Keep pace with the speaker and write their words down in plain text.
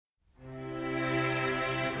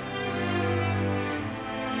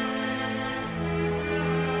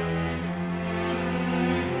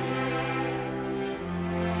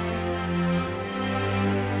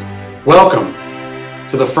Welcome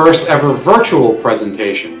to the first ever virtual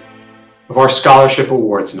presentation of our Scholarship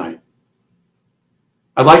Awards Night.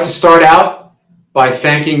 I'd like to start out by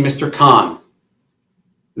thanking Mr. Khan.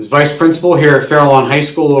 As Vice Principal here at Fairlawn High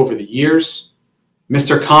School over the years,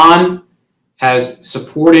 Mr. Khan has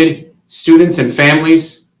supported students and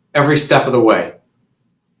families every step of the way.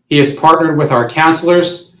 He has partnered with our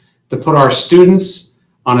counselors to put our students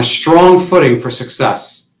on a strong footing for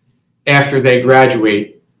success after they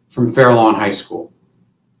graduate from Fairlawn High School.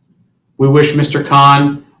 We wish Mr.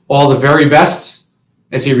 Khan all the very best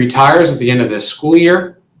as he retires at the end of this school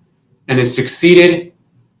year and is succeeded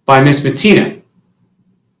by Ms. Matina.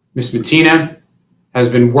 Ms. Matina has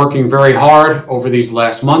been working very hard over these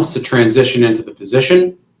last months to transition into the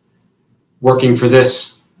position, working for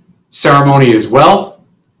this ceremony as well,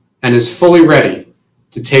 and is fully ready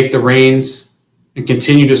to take the reins and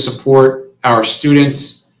continue to support our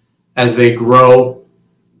students as they grow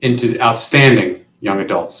into outstanding young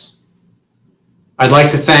adults. I'd like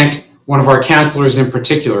to thank one of our counselors in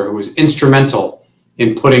particular who was instrumental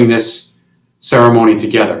in putting this ceremony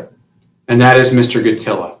together, and that is Mr.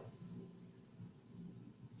 Gattilla.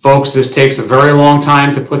 Folks, this takes a very long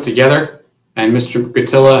time to put together, and Mr.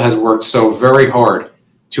 Gattilla has worked so very hard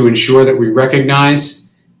to ensure that we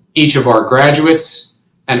recognize each of our graduates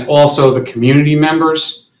and also the community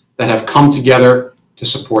members that have come together to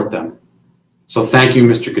support them. So thank you,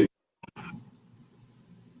 Mr. Gattilla.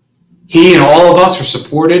 He and all of us are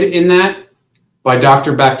supported in that by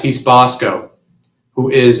Dr. Baptiste Bosco, who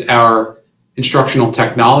is our instructional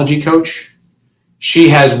technology coach. She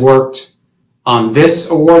has worked on this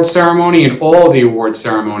award ceremony and all the award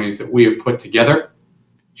ceremonies that we have put together.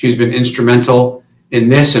 She's been instrumental in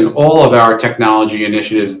this and all of our technology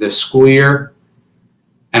initiatives this school year,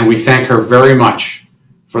 and we thank her very much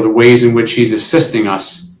for the ways in which she's assisting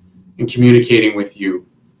us in communicating with you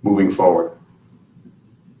moving forward.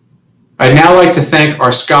 I'd now like to thank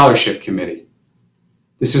our scholarship committee.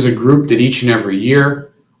 This is a group that each and every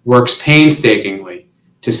year works painstakingly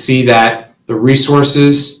to see that the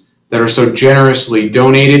resources that are so generously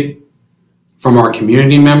donated from our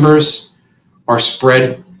community members are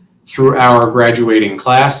spread through our graduating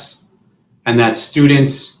class, and that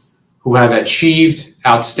students who have achieved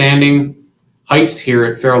outstanding heights here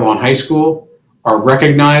at Fairlawn High School are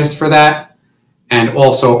recognized for that and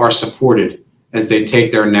also are supported as they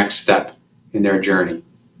take their next step in their journey.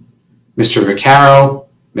 Mr. Vaccaro,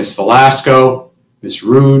 Ms. Velasco, Ms.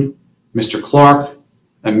 Rude, Mr. Clark,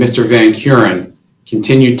 and Mr. Van Kuren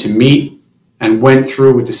continued to meet and went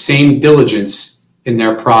through with the same diligence in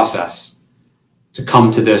their process to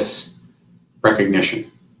come to this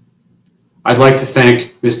recognition. I'd like to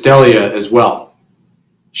thank Ms. Delia as well.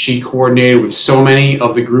 She coordinated with so many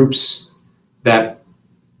of the groups that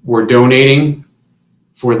were donating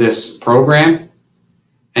for this program,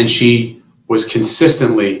 and she was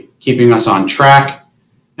consistently keeping us on track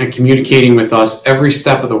and communicating with us every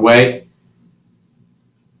step of the way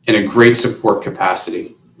in a great support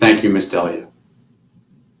capacity. Thank you, Ms. Delia.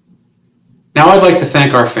 Now I'd like to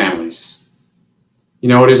thank our families. You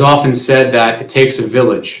know, it is often said that it takes a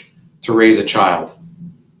village to raise a child,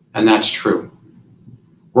 and that's true.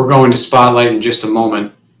 We're going to spotlight in just a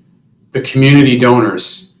moment the community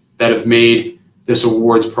donors that have made this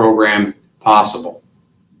awards program possible.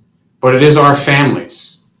 But it is our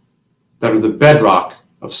families that are the bedrock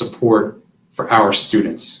of support for our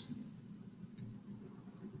students.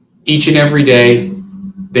 Each and every day,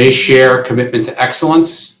 they share a commitment to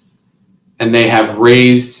excellence, and they have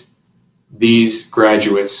raised these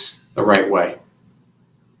graduates the right way.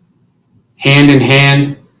 Hand in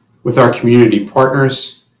hand with our community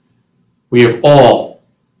partners, we have all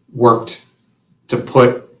worked to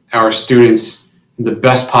put our students in the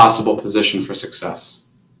best possible position for success.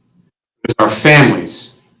 It is our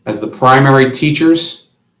families as the primary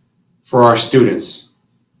teachers for our students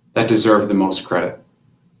that deserve the most credit.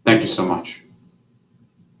 Thank you so much.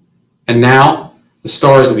 And now, the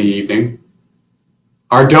stars of the evening,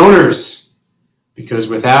 our donors, because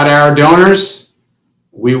without our donors,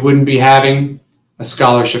 we wouldn't be having a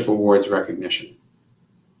scholarship awards recognition.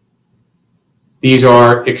 These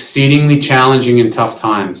are exceedingly challenging and tough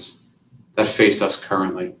times that face us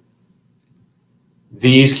currently.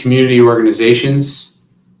 These community organizations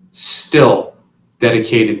still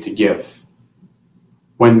dedicated to give.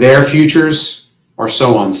 When their futures are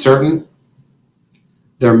so uncertain,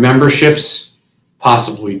 their memberships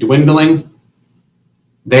possibly dwindling,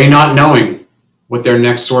 they not knowing what their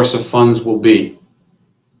next source of funds will be,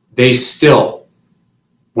 they still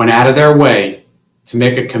went out of their way to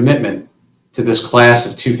make a commitment to this class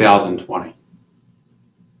of 2020.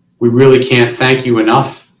 We really can't thank you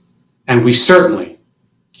enough And we certainly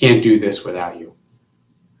can't do this without you.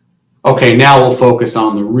 Okay, now we'll focus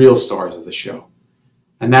on the real stars of the show,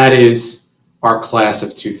 and that is our class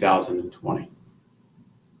of 2020.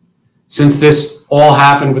 Since this all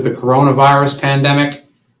happened with the coronavirus pandemic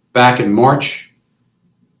back in March,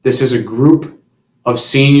 this is a group of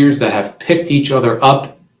seniors that have picked each other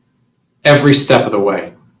up every step of the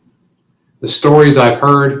way. The stories I've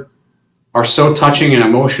heard are so touching and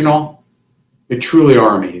emotional, they truly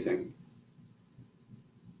are amazing.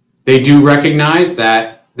 They do recognize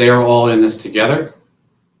that they are all in this together,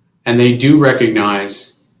 and they do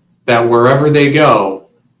recognize that wherever they go,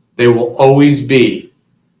 they will always be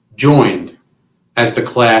joined as the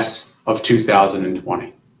class of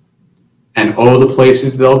 2020. And oh, the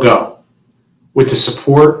places they'll go with the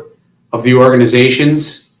support of the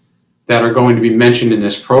organizations that are going to be mentioned in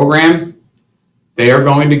this program. They are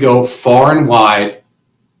going to go far and wide,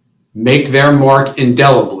 make their mark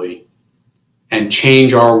indelibly, and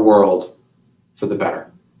change our world for the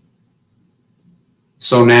better.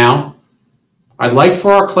 So now, I'd like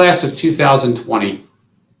for our class of 2020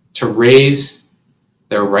 to raise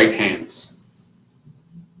their right hands.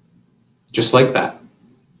 Just like that.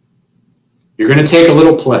 You're going to take a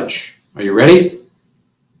little pledge. Are you ready?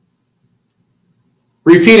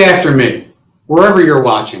 Repeat after me, wherever you're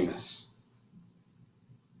watching this.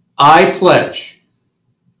 I pledge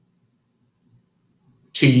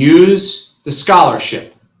to use the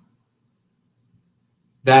scholarship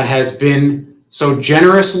that has been so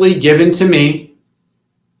generously given to me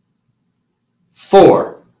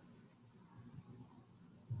for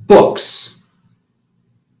books,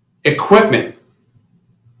 equipment,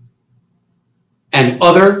 and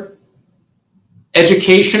other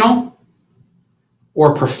educational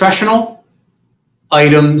or professional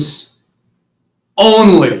items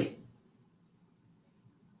only,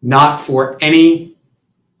 not for any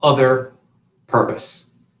other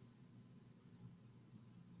purpose.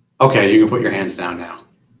 Okay, you can put your hands down now.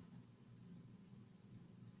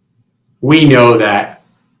 We know that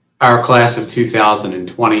our class of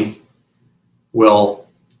 2020 will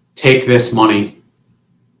take this money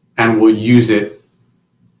and will use it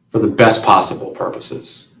for the best possible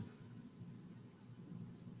purposes.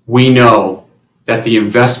 We know that the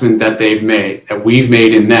investment that they've made, that we've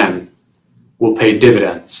made in them, will pay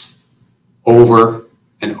dividends over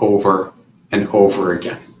and over and over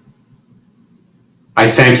again. I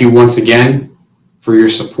thank you once again for your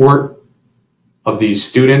support of these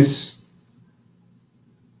students.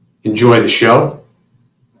 Enjoy the show.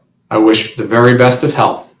 I wish the very best of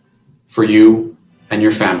health for you and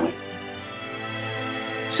your family.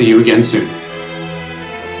 See you again soon.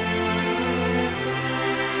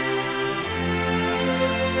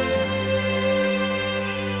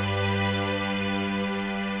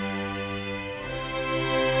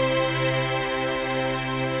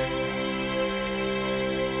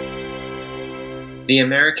 The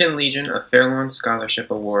American Legion of Fairlawn Scholarship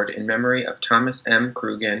Award in memory of Thomas M.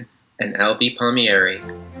 Crugen and Albie Palmieri,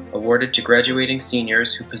 awarded to graduating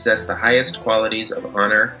seniors who possess the highest qualities of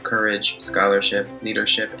honor, courage, scholarship,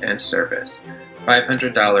 leadership, and service.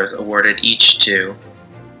 $500 awarded each to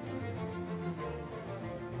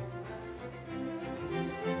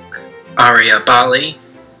Aria Bali,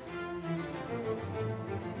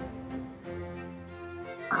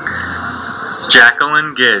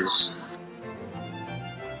 Jacqueline Giz,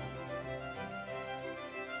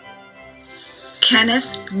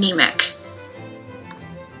 Kenneth Nemec,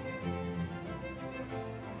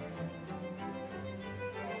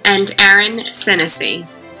 and Aaron Senesi.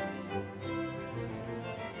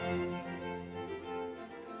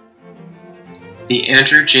 the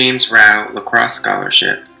Andrew James Rao Lacrosse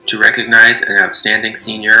Scholarship to recognize an outstanding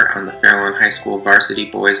senior on the Fairlawn High School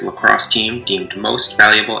varsity boys lacrosse team deemed most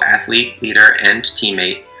valuable athlete, leader, and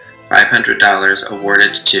teammate. $500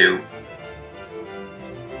 awarded to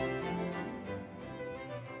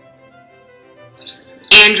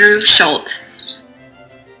Andrew Schultz.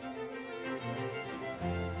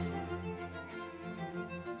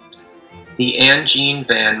 the Anne Jean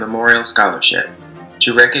Van Memorial Scholarship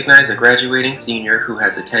to recognize a graduating senior who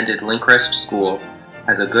has attended Lincrest School,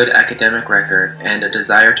 has a good academic record, and a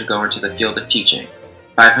desire to go into the field of teaching.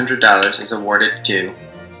 $500 is awarded to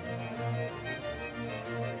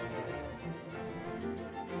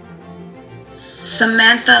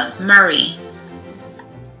Samantha Murray,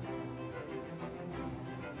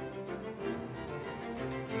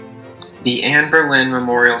 the Anne Berlin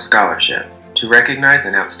Memorial Scholarship to recognize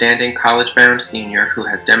an outstanding college-bound senior who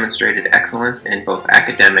has demonstrated excellence in both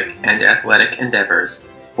academic and athletic endeavors.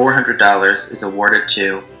 $400 is awarded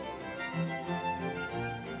to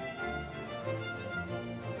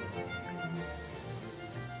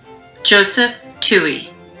Joseph Tui.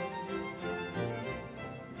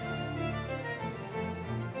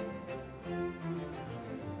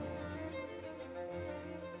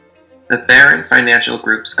 The Barron Financial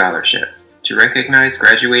Group Scholarship, to recognize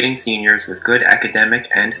graduating seniors with good academic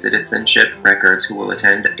and citizenship records who will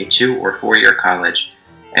attend a 2- or 4-year college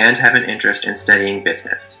and have an interest in studying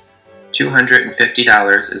business.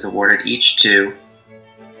 $250 is awarded each to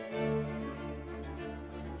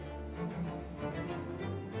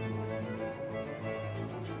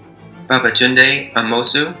Babatunde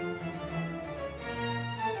Amosu,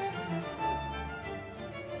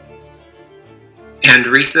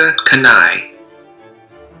 Andresa Kanai,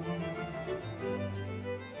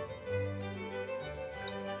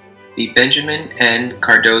 the Benjamin N.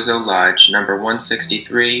 Cardozo Lodge No.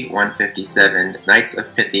 163-157 Knights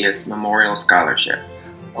of Pythias Memorial Scholarship,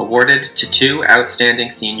 awarded to 2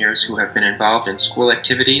 outstanding seniors who have been involved in school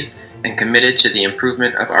activities and committed to the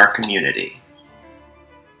improvement of our community.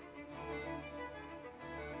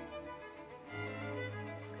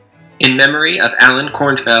 In memory of Alan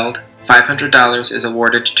Kornfeld, $500 is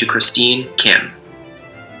awarded to Christine Kim.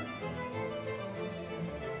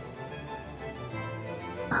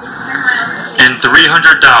 And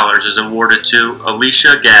 $300 is awarded to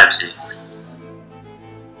Alicia Gabsey.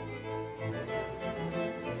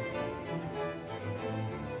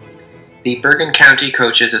 The Bergen County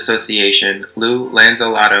Coaches Association Lou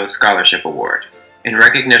Lanzalato Scholarship Award. In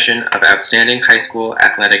recognition of outstanding high school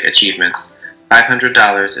athletic achievements,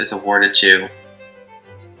 $500 is awarded to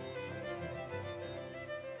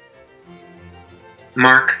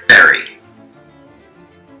Mark Berry.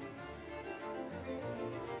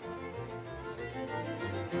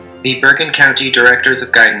 The Bergen County Directors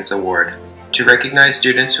of Guidance Award, to recognize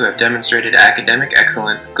students who have demonstrated academic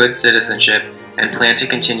excellence, good citizenship, and plan to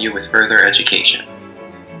continue with further education.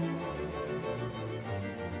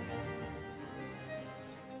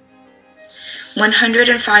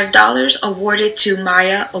 $105 awarded to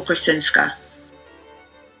Maya Okrasinska.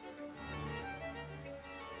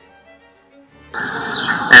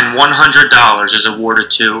 And $100 is awarded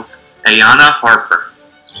to Ayana Harper.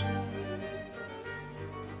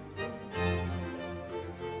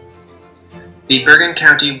 The Bergen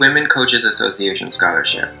County Women Coaches Association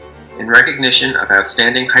Scholarship. In recognition of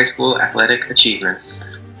outstanding high school athletic achievements,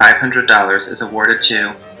 $500 is awarded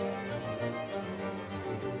to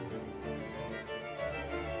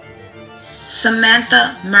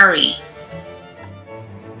Samantha Murray.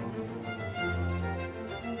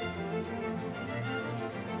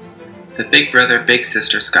 the Big Brother Big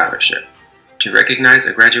Sister Scholarship, to recognize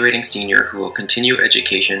a graduating senior who will continue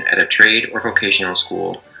education at a trade or vocational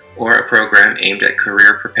school or a program aimed at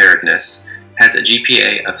career preparedness, has a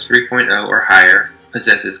GPA of 3.0 or higher,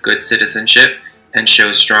 possesses good citizenship, and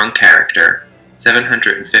shows strong character.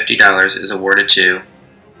 $750 is awarded to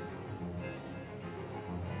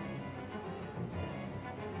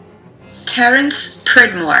Terrence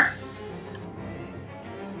Pridmore.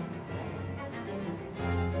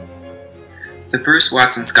 the Bruce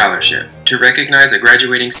Watson Scholarship, to recognize a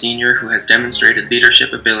graduating senior who has demonstrated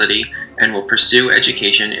leadership ability and will pursue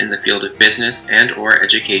education in the field of business and/or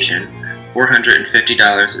education.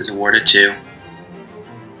 $450 is awarded to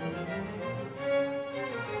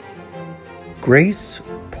Grace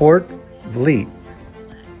Port Vliet.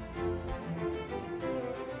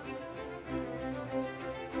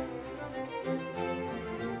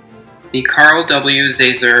 the Carl W.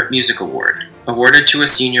 Zazer Music Award, awarded to a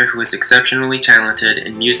senior who is exceptionally talented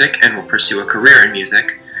in music and will pursue a career in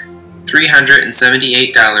music.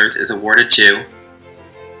 $378 is awarded to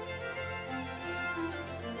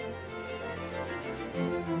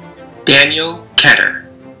Daniel Ketter.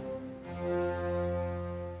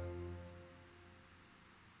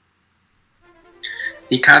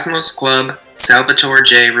 The Cosmos Club Salvatore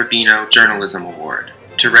J. Rubino Journalism Award,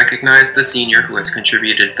 to recognize the senior who has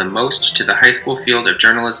contributed the most to the high school field of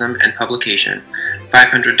journalism and publication.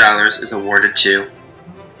 $500 is awarded to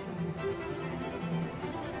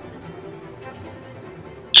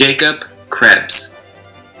Jacob Krebs.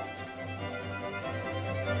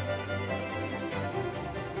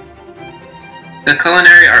 The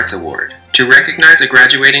Culinary Arts Award, to recognize a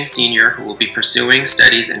graduating senior who will be pursuing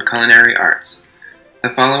studies in culinary arts. The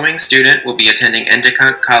following student will be attending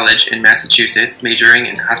Endicott College in Massachusetts, majoring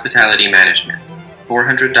in hospitality management.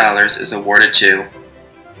 $400 is awarded to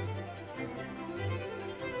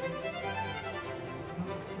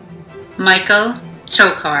Michael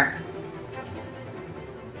Tokar.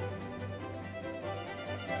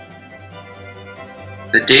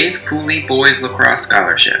 the Dave Cooley Boys Lacrosse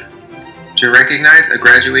Scholarship, To recognize a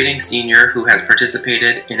graduating senior who has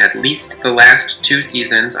participated in at least the last 2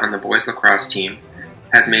 seasons on the boys lacrosse team,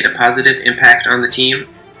 has made a positive impact on the team,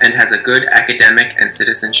 and has a good academic and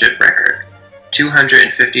citizenship record.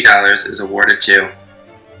 $250 is awarded to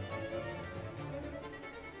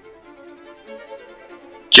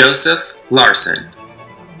Joseph Larson.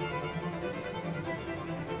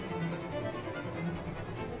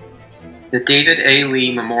 The David A.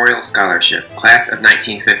 Lee Memorial Scholarship, Class of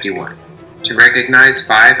 1951, to recognize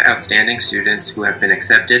 5 outstanding students who have been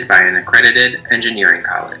accepted by an accredited engineering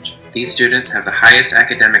college. These students have the highest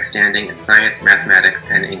academic standing in science, mathematics,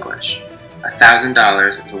 and English. $1,000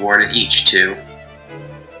 is awarded each to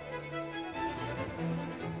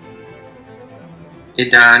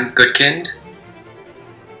Idan Goodkind,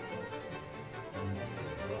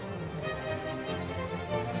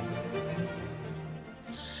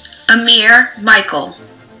 Amir Michael,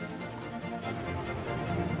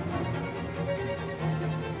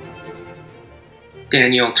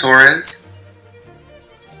 Daniel Torres,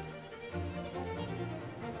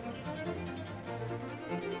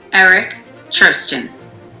 Eric Tristan,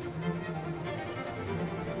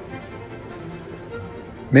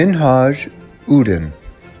 Minhaj Udin,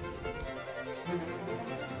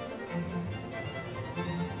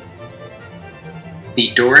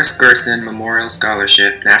 the Doris Gerson Memorial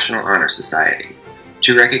Scholarship, National Honor Society,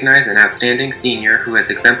 to recognize an outstanding senior who has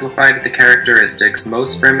exemplified the characteristics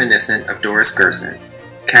most reminiscent of Doris Gerson: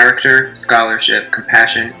 character, scholarship,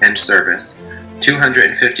 compassion, and service.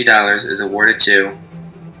 $250 is awarded to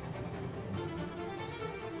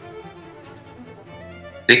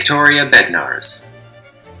Victoria Bednars.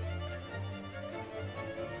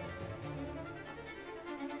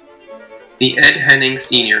 The Ed Henning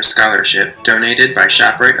Senior Scholarship, donated by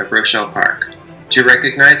ShopRite of Rochelle Park, to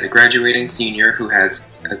recognize a graduating senior who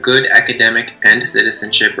has a good academic and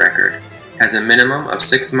citizenship record, has a minimum of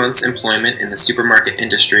 6 months employment in the supermarket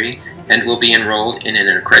industry, and will be enrolled in an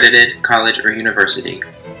accredited college or university.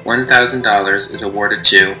 $1,000 is awarded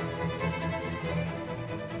to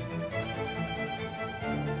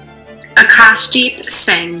Akashdeep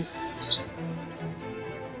Singh.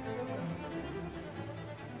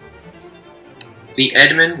 the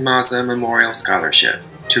Edmund Mazza Memorial Scholarship,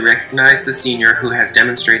 to recognize the senior who has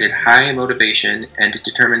demonstrated high motivation and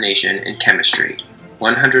determination in chemistry.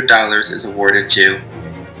 $100 is awarded to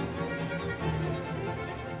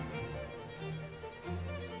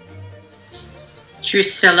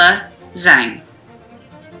Drusilla Zhang,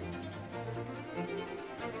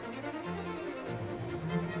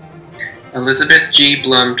 Elizabeth G.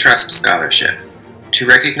 Blum Trust Scholarship, to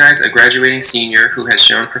recognize a graduating senior who has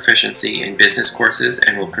shown proficiency in business courses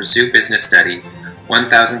and will pursue business studies.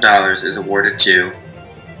 $1,000 is awarded to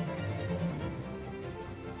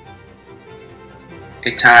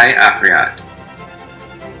Itai Afriat.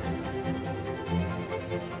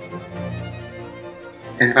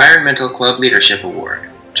 Environmental Club Leadership Award,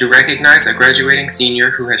 to recognize a graduating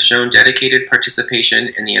senior who has shown dedicated participation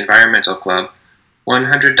in the Environmental Club.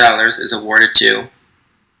 $100 is awarded to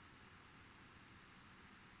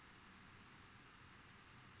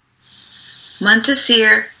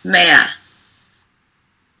Montasir Maya,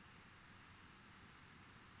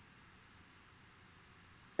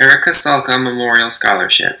 Erica Salka Memorial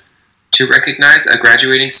Scholarship, to recognize a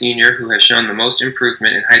graduating senior who has shown the most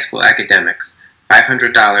improvement in high school academics.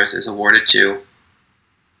 $500 is awarded to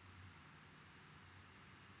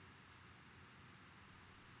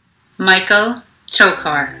Michael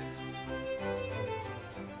Tokar,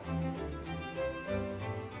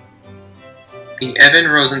 the Evan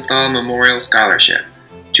Rosenthal Memorial Scholarship,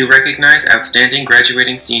 to recognize outstanding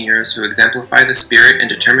graduating seniors who exemplify the spirit and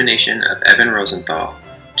determination of Evan Rosenthal.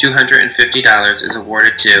 $250 is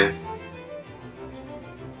awarded to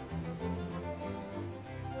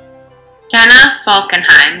Jenna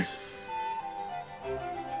Falkenheim.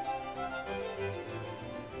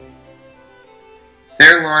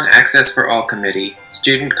 Fair Lawn Access for All Committee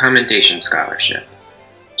Student Commendation Scholarship,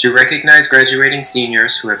 to recognize graduating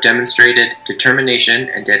seniors who have demonstrated determination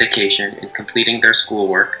and dedication in completing their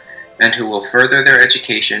schoolwork and who will further their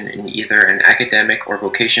education in either an academic or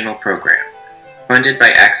vocational program. Funded by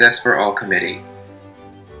Access for All Committee.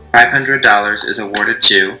 $500 is awarded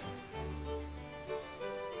to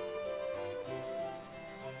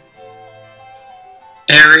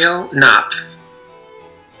Ariel Knopf.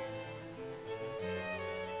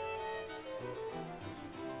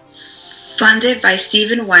 funded by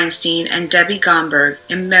Stephen Weinstein and Debbie Gomberg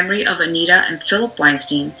in memory of Anita and Philip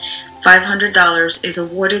Weinstein. $500 is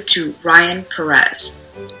awarded to Ryan Perez.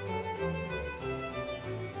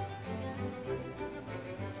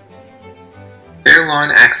 Fair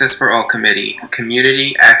Lawn Access for All Committee,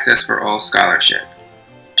 Community Access for All Scholarship.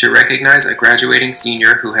 To recognize a graduating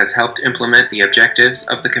senior who has helped implement the objectives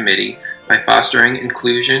of the committee by fostering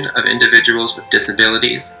inclusion of individuals with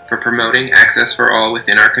disabilities, for promoting access for all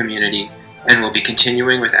within our community, and will be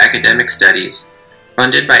continuing with academic studies.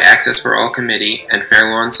 Funded by Access for All Committee and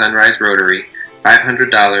Fair Lawn Sunrise Rotary,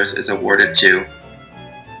 $500 is awarded to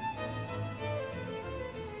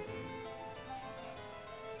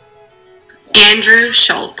Andrew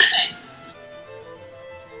Schultz.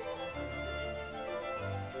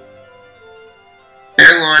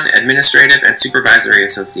 Fair Lawn Administrative and Supervisory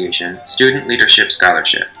Association Student Leadership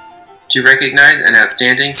Scholarship. To recognize an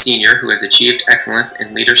outstanding senior who has achieved excellence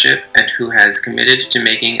in leadership and who has committed to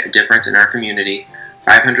making a difference in our community,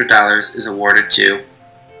 $500 is awarded to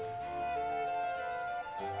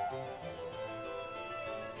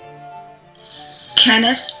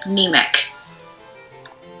Kenneth Nemec.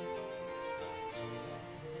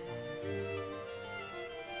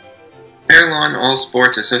 Fair Lawn All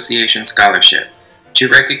Sports Association Scholarship. To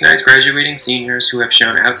recognize graduating seniors who have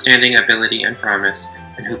shown outstanding ability and promise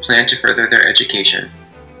and who plan to further their education,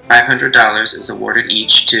 $500 is awarded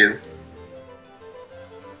each to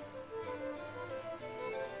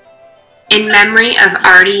In memory of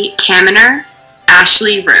Artie Kaminer,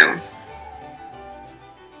 Ashley Rue.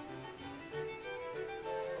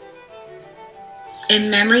 In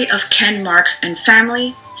memory of Ken Marks and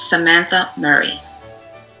family, Samantha Murray.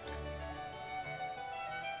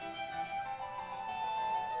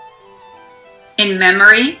 In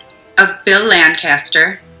memory of Bill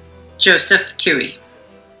Lancaster, Joseph Toohey.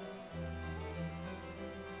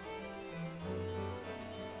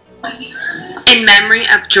 In memory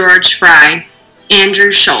of George Fry,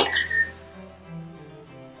 Andrew Schultz.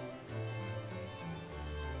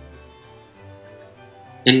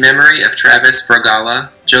 In memory of Travis Fragala,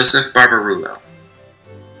 Joseph Barbarulo.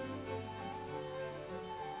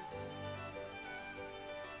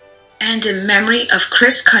 And in memory of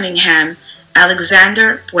Chris Cunningham,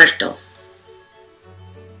 Alexander Puerto.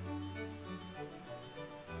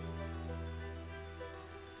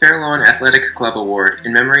 Fair Lawn Athletic Club Award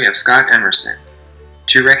in memory of Scott Emerson.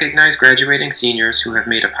 To recognize graduating seniors who have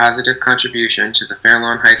made a positive contribution to the Fair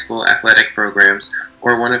Lawn High School athletic programs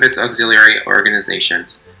or one of its auxiliary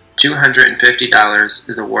organizations, $250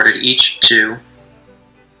 is awarded each to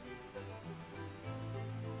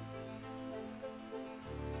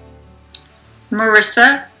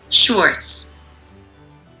Marissa Schwartz.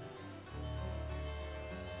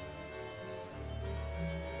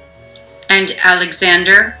 And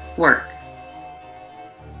Alexander Work.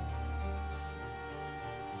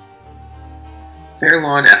 Fair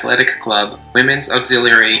Lawn Athletic Club Women's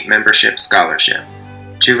Auxiliary Membership Scholarship.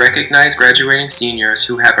 To recognize graduating seniors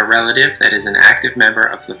who have a relative that is an active member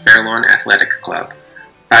of the Fair Lawn Athletic Club,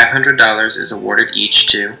 $500 is awarded each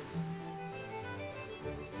to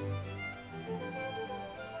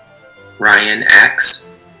Ryan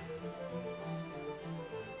Axe,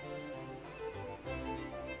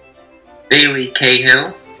 Bailey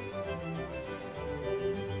Cahill,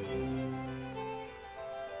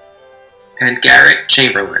 and Garrett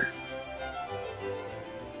Chamberlain.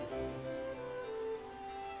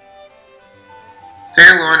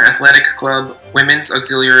 Fair Lawn Athletic Club Women's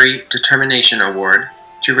Auxiliary Determination Award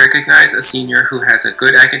to recognize a senior who has a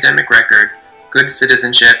good academic record, good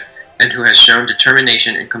citizenship, and who has shown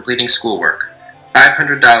determination in completing schoolwork.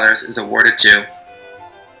 $500 is awarded to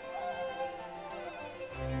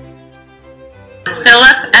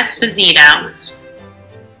Philip Esposito.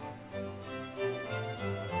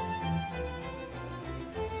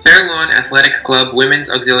 Fair Lawn Athletic Club Women's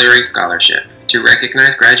Auxiliary Scholarship to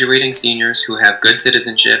recognize graduating seniors who have good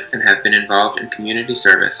citizenship and have been involved in community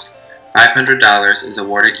service. $500 is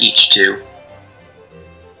awarded each to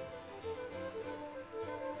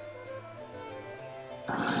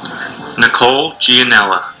Nicole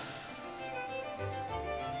Gianella.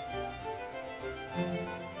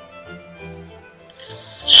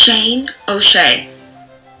 Shane O'Shea.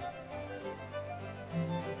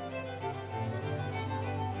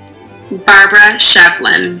 Barbara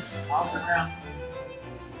Shevlin.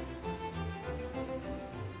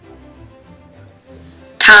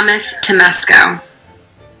 Thomas Temesco.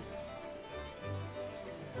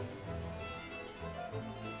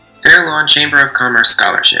 Fair Lawn Chamber of Commerce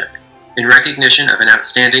Scholarship in recognition of an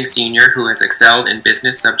outstanding senior who has excelled in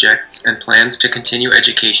business subjects and plans to continue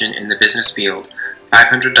education in the business field.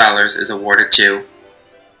 $500 is awarded to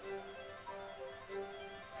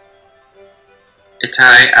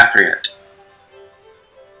Itai Afriat.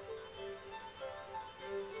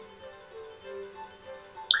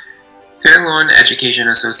 Fair Lawn Education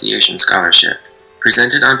Association Scholarship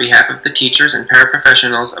presented on behalf of the teachers and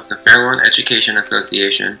paraprofessionals of the Fair Lawn Education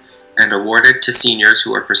Association and awarded to seniors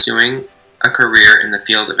who are pursuing a career in the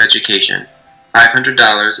field of education.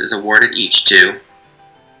 $500 is awarded each to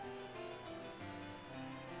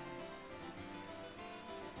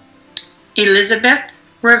Elizabeth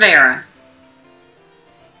Rivera,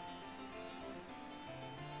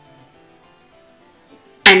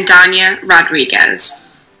 and Danya Rodriguez.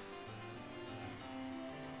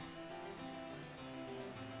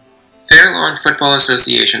 Fair Lawn Football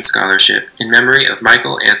Association Scholarship in memory of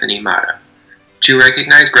Michael Anthony Mata, to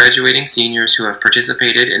recognize graduating seniors who have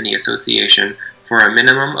participated in the association for a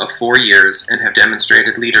minimum of 4 years and have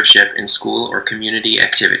demonstrated leadership in school or community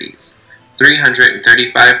activities.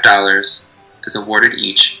 $335 is awarded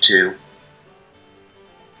each to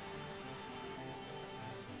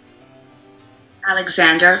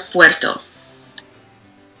Alexander Puerto,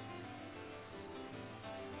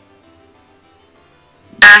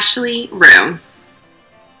 Ashley Rue,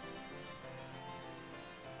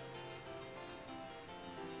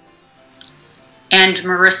 and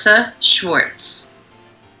Marissa Schwartz.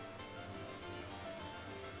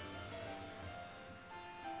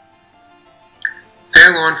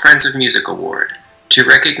 Fair Lawn Friends of Music Award, to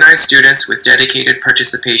recognize students with dedicated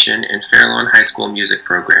participation in Fair Lawn High School music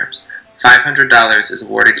programs. $500 is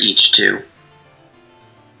awarded each to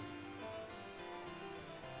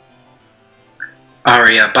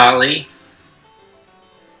Aria Bali,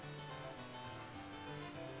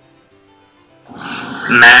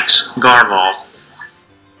 Max Garval,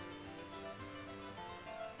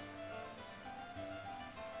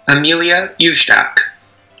 Amelia Ustak,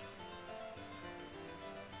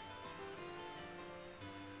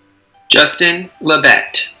 Justin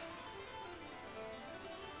Labette,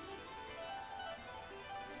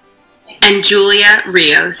 and Julia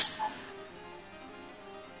Rios.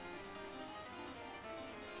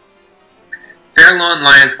 Fair Lawn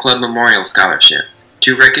Lions Club Memorial Scholarship,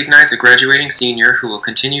 to recognize a graduating senior who will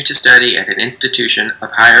continue to study at an institution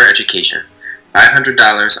of higher education.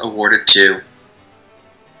 $500 awarded to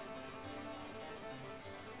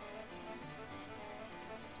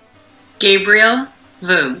Gabriel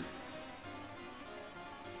Vu,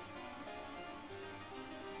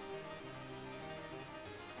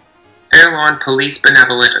 Fair Lawn Police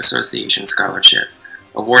Benevolent Association Scholarship,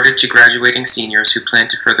 awarded to graduating seniors who plan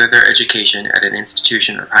to further their education at an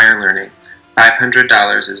institution of higher learning.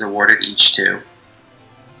 $500 is awarded each to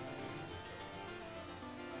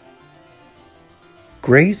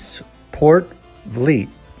Grace Port Vliet,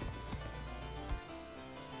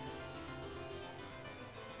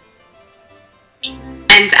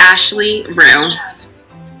 and Ashley Rue.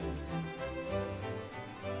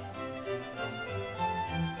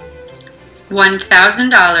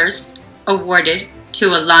 $1,000 awarded to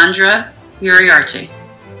Alondra Uriarte.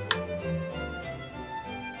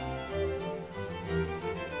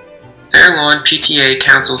 Fair Lawn PTA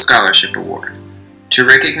Council Scholarship Award, to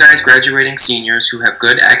recognize graduating seniors who have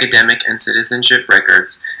good academic and citizenship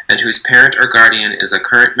records and whose parent or guardian is a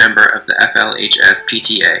current member of the FLHS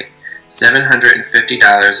PTA.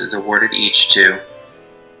 $750 is awarded each to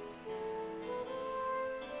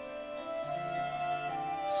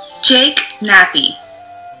Jake Nappy,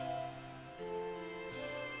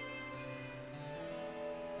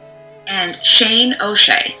 and Shane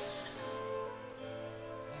O'Shea.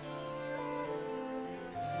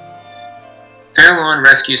 Fair Lawn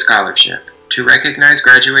Rescue Scholarship, to recognize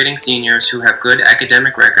graduating seniors who have good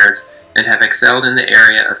academic records and have excelled in the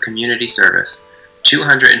area of community service.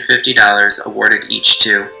 $250 awarded each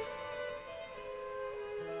to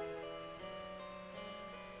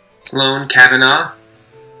Sloan Kavanaugh,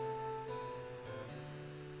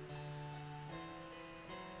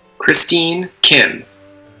 Christine Kim,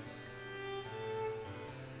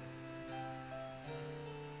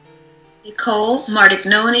 Nicole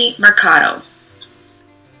Martignoni Mercado,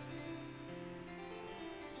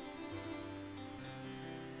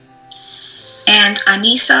 and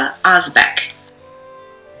Anissa Osbeck.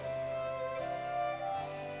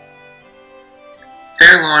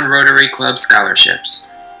 Fair Lawn Rotary Club Scholarships,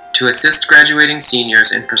 to assist graduating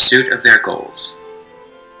seniors in pursuit of their goals.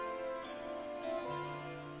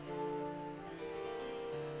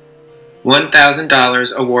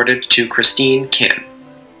 $1,000 awarded to Christine Kim.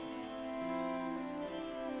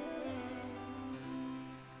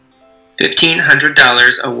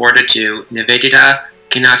 $1,500 awarded to Nivedita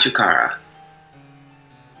Kinatukara.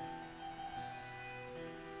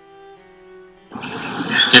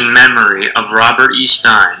 in memory of Robert E.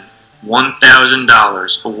 Stein,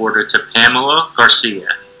 $1,000 awarded to Pamela Garcia.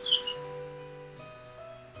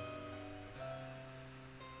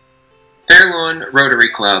 Fair Fairlawn Rotary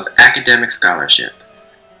Club Academic Scholarship.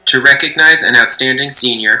 To recognize an outstanding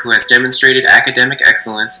senior who has demonstrated academic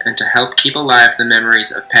excellence and to help keep alive the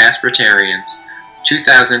memories of past Rotarians,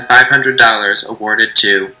 $2,500 awarded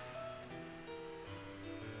to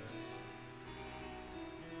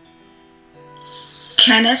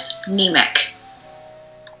Kenneth Nemec.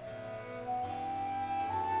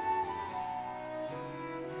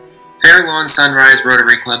 Fairlawn Sunrise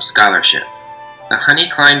Rotary Club Scholarship. The Honey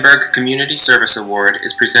Kleinberg Community Service Award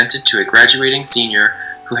is presented to a graduating senior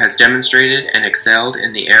who has demonstrated and excelled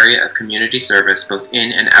in the area of community service both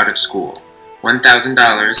in and out of school.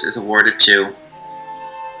 $1,000 is awarded to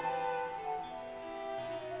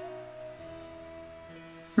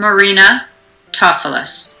Marina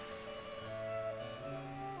Tofelis.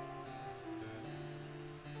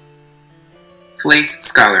 Flace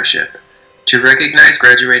Scholarship. To recognize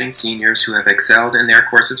graduating seniors who have excelled in their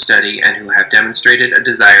course of study and who have demonstrated a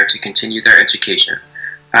desire to continue their education.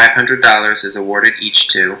 $500 is awarded each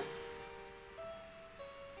to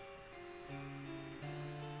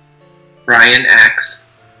Ryan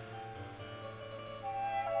Axe,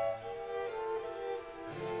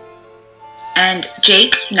 and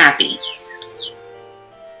Jake Nappy.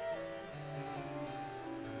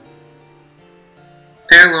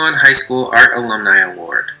 Fairlawn High School Art Alumni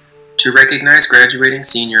Award. To recognize graduating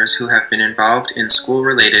seniors who have been involved in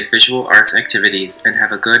school-related visual arts activities and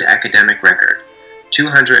have a good academic record.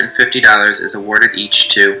 $250 is awarded each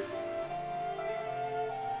to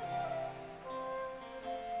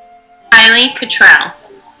Kylie Cottrell.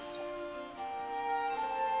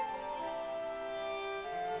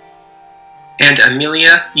 and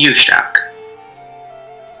Amelia Ushak.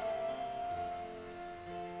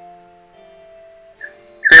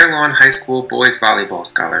 Fairlawn High School Boys Volleyball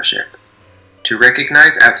Scholarship. To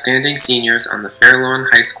recognize outstanding seniors on the Fairlawn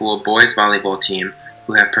High School Boys Volleyball team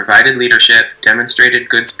who have provided leadership, demonstrated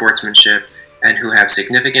good sportsmanship, and who have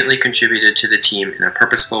significantly contributed to the team in a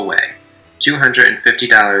purposeful way.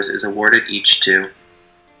 $250 is awarded each to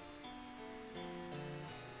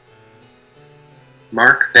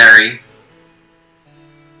Mark Berry,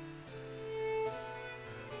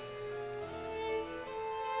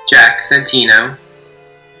 Jack Santino,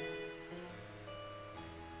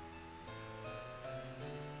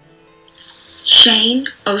 Shane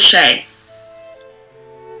O'Shea.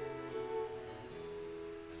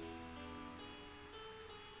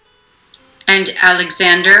 and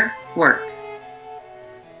Alexander Work.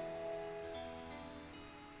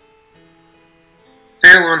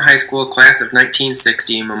 Fairlawn High School Class of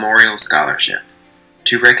 1960 Memorial Scholarship.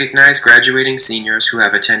 To recognize graduating seniors who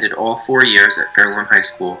have attended all 4 years at Fairlawn High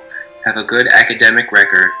School, have a good academic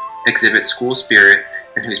record, exhibit school spirit,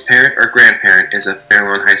 and whose parent or grandparent is a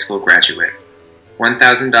Fairlawn High School graduate.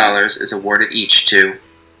 $1,000 is awarded each to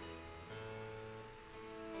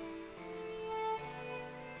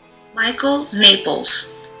Michael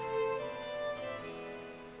Naples.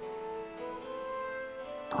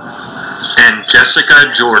 and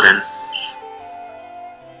Jessica Jordan.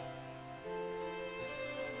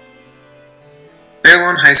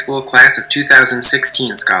 Fairlawn High School Class of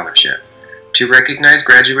 2016 Scholarship. To recognize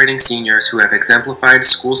graduating seniors who have exemplified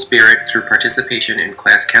school spirit through participation in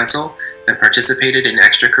class council and participated in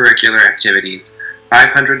extracurricular activities,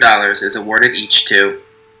 $500 is awarded each to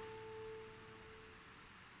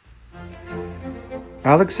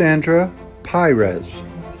Alexandra Pires,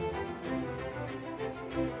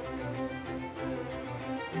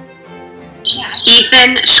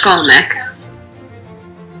 Ethan Skolnick.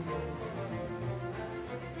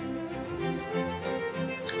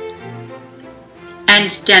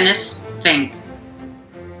 and Dennis Fink.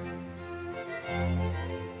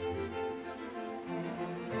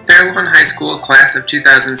 Fairlawn High School Class of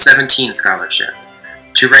 2017 Scholarship.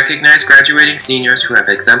 To recognize graduating seniors who have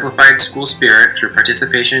exemplified school spirit through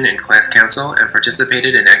participation in class council and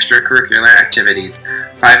participated in extracurricular activities,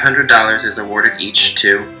 $500 is awarded each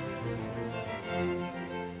to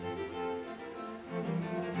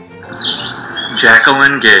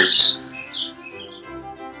Jacqueline Giz,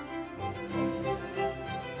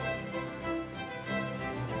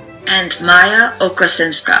 and Maya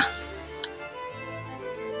Okrasinska.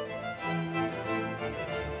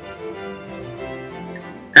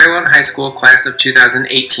 Fairlawn High School Class of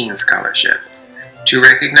 2018 Scholarship. To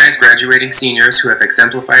recognize graduating seniors who have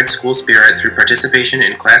exemplified school spirit through participation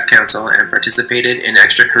in class council and participated in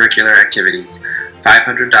extracurricular activities,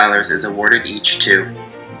 $500 is awarded each to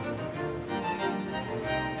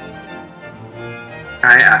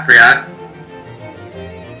Kai Afriat,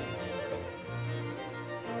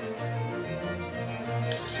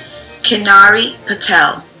 Kinari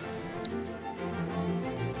Patel.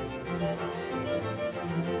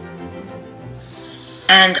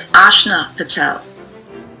 and Ashna Patel.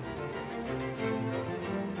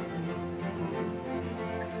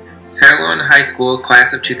 Fairlawn High School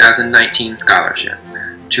Class of 2019 Scholarship,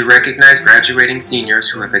 to recognize graduating seniors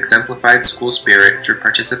who have exemplified school spirit through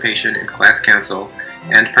participation in class council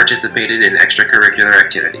and participated in extracurricular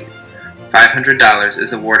activities. $500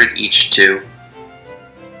 is awarded each to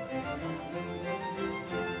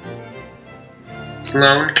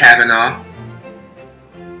Sloan Kavanaugh,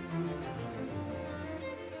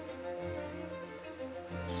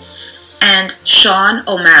 and Sean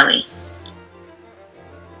O'Malley.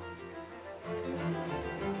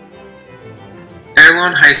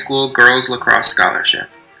 Fairlawn High School Girls Lacrosse Scholarship,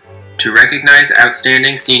 to recognize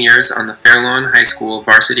outstanding seniors on the Fairlawn High School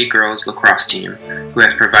varsity girls lacrosse team who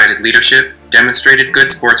have provided leadership, demonstrated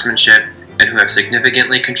good sportsmanship, and who have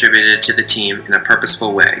significantly contributed to the team in a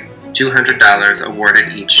purposeful way. $200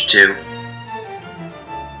 awarded each to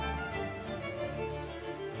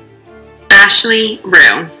Ashley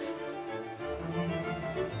Rue,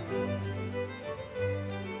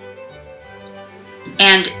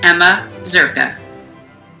 and Emma Zerka.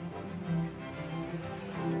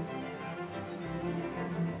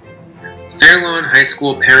 Fairlawn High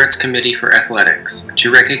School Parents Committee for Athletics,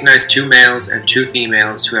 to recognize 2 males and 2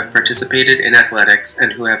 females who have participated in athletics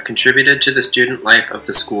and who have contributed to the student life of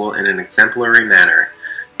the school in an exemplary manner.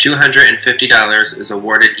 $250 is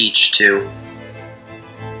awarded each to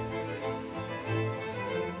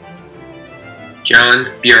John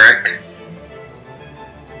Burek,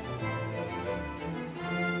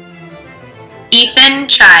 Ethan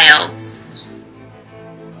Childs,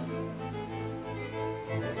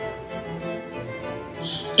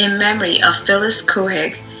 In memory of Phyllis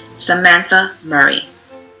Cohig, Samantha Murray.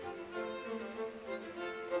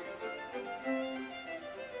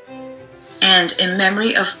 And in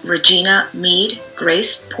memory of Regina Meade,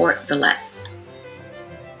 Grace Port Villette.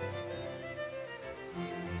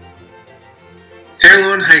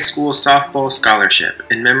 Fairlawn High School Softball Scholarship,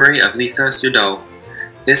 in memory of Lisa Sudol.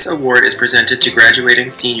 This award is presented to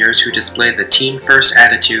graduating seniors who display the team-first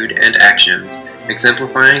attitude and actions,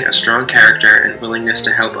 exemplifying a strong character and willingness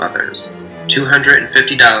to help others.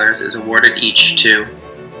 $250 is awarded each to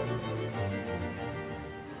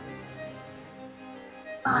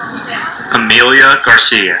Amelia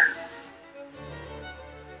Garcia,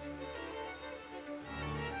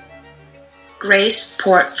 Grace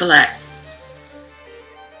Port Villette.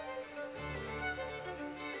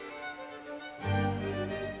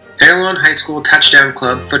 Fairlawn High School Touchdown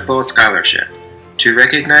Club Football Scholarship, to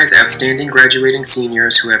recognize outstanding graduating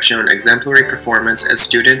seniors who have shown exemplary performance as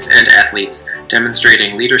students and athletes,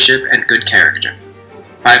 demonstrating leadership and good character.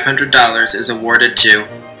 $500 is awarded to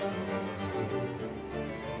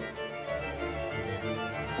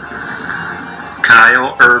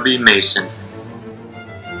Kyle Irby Mason,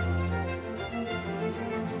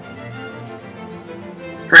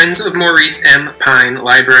 Friends of Maurice M. Pine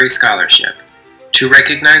Library Scholarship, to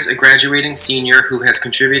recognize a graduating senior who has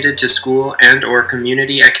contributed to school and/or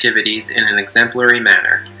community activities in an exemplary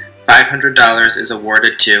manner. $500 is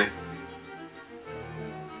awarded to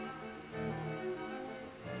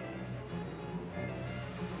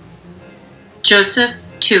Joseph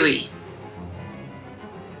Tui,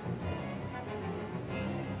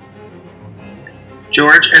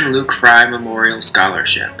 George and Luke Fry Memorial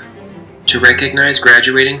Scholarship, to recognize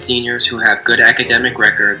graduating seniors who have good academic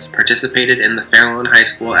records, participated in the Fairlawn High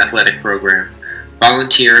School athletic program,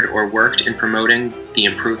 volunteered or worked in promoting the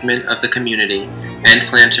improvement of the community, and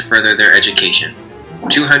plan to further their education.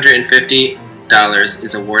 $250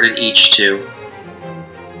 is awarded each to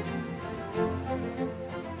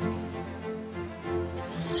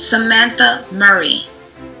Samantha Murray.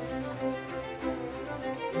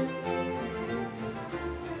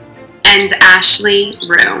 and Ashley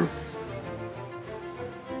Rue.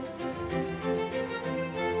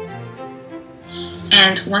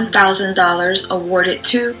 And $1,000 awarded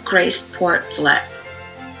to Grace Port Villette.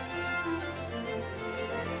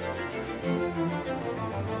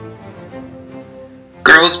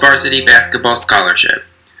 Girls Varsity Basketball Scholarship,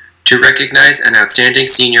 to recognize an outstanding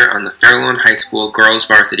senior on the Fairlawn High School girls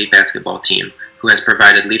varsity basketball team who has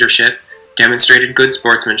provided leadership, demonstrated good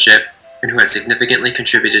sportsmanship, and who has significantly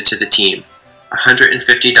contributed to the team.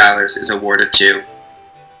 $150 is awarded to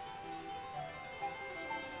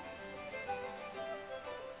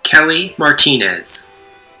Kelly Martinez,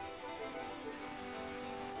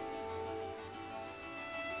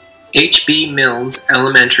 H.B. Milnes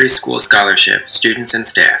Elementary School Scholarship, students and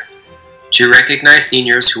staff, to recognize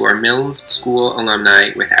seniors who are Milnes School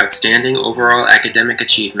alumni with outstanding overall academic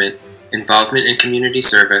achievement, involvement in community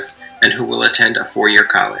service, and who will attend a 4-year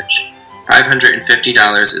college.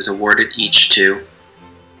 $550 is awarded each to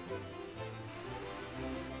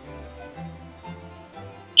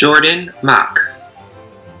Jordan Mock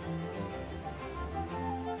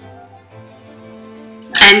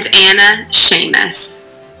and Anna Seamus.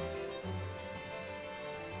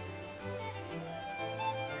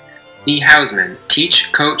 The Hausman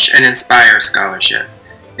Teach, Coach, and Inspire Scholarship,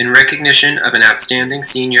 in recognition of an outstanding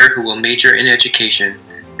senior who will major in education,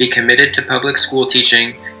 be committed to public school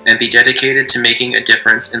teaching, and be dedicated to making a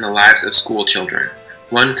difference in the lives of school children.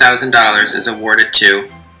 $1,000 is awarded to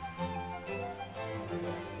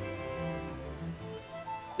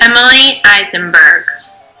Emily Eisenberg.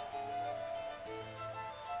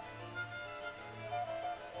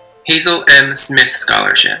 Hazel M. Smith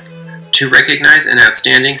Scholarship, to recognize an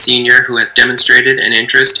outstanding senior who has demonstrated an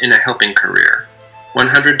interest in a helping career.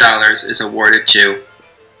 $100 is awarded to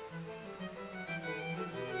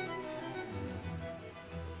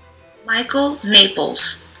Michael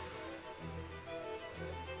Naples.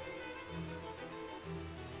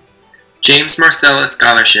 James Marcella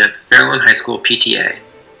Scholarship, Fairlawn High School PTA,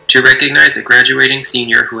 to recognize a graduating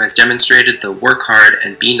senior who has demonstrated the work hard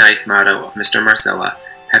and be nice motto of Mr. Marcella,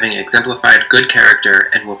 having exemplified good character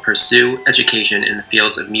and will pursue education in the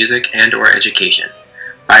fields of music and/or education.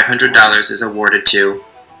 $500 is awarded to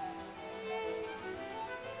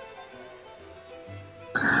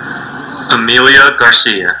Amelia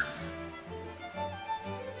Garcia.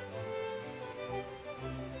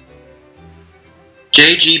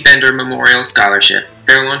 J.G. Bender Memorial Scholarship,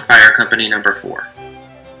 Fairlawn Fire Company No. 4,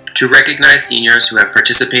 to recognize seniors who have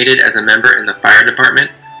participated as a member in the fire department,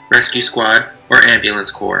 rescue squad, or ambulance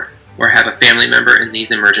corps, or have a family member in these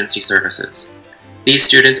emergency services. These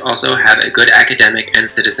students also have a good academic and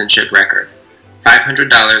citizenship record.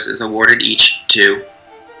 $500 is awarded each to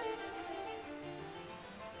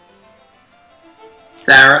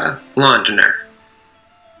Sarah Londner.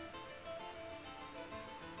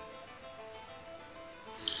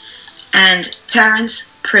 And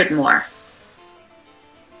Terrence Pridmore.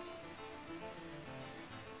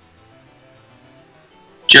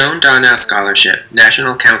 Joan Donnell Scholarship,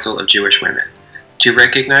 National Council of Jewish Women, to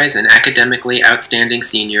recognize an academically outstanding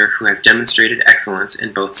senior who has demonstrated excellence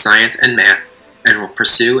in both science and math and will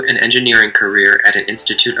pursue an engineering career at an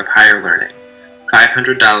institute of higher learning.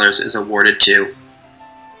 $500 is awarded to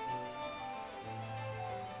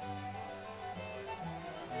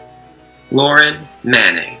Lauren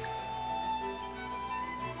Manning.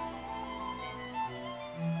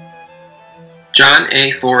 John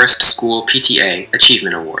A. Forrest School PTA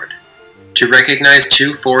Achievement Award, to recognize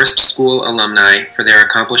 2 Forrest School alumni for their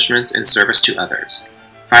accomplishments in service to others.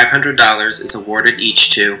 $500 is awarded each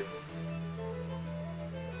to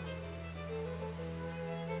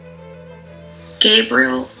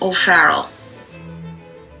Gabriel O'Farrell.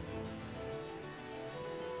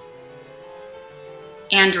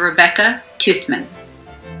 And Rebecca Toothman.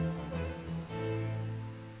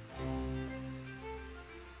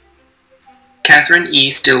 Catherine E.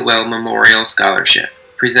 Stillwell Memorial Scholarship,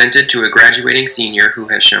 presented to a graduating senior who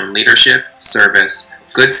has shown leadership, service,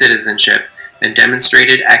 good citizenship, and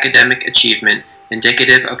demonstrated academic achievement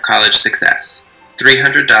indicative of college success.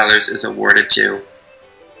 $300 is awarded to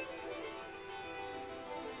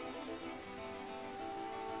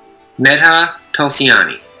Medha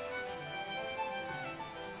Pelsiani.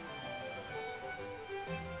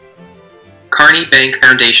 Carney Bank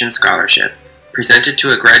Foundation Scholarship, presented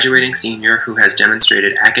to a graduating senior who has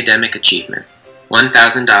demonstrated academic achievement.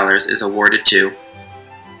 $1,000 is awarded to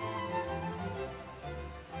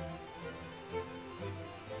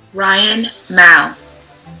Ryan Mao.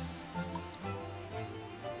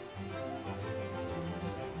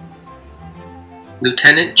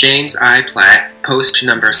 Lieutenant James I. Platt, Post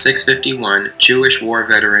Number 651, Jewish War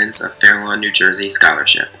Veterans of Fairlawn, New Jersey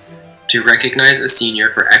Scholarship, to recognize a senior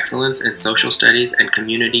for excellence in social studies and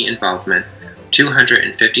community involvement.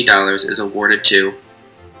 $250 is awarded to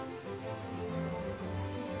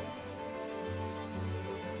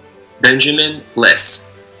Benjamin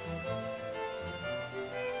Liss.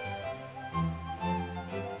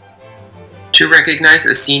 To recognize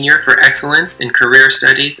a senior for excellence in career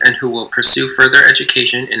studies and who will pursue further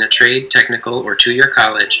education in a trade, technical, or two-year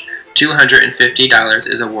college, $250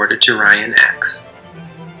 is awarded to Ryan Axe.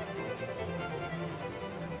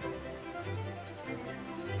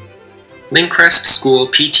 Lincrest School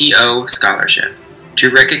PTO Scholarship, to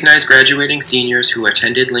recognize graduating seniors who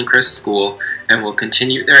attended Lincrest School and will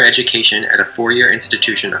continue their education at a 4-year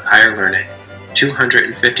institution of higher learning.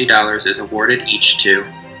 $250 is awarded each to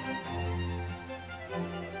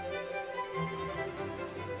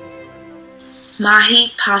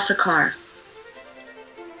Mahi Pasakar.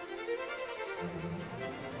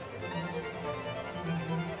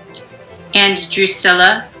 and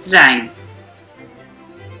Drusilla Zhang.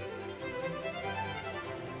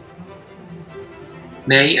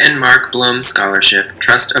 May and Mark Blum Scholarship,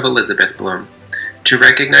 Trust of Elizabeth Blum, to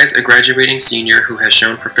recognize a graduating senior who has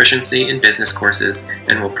shown proficiency in business courses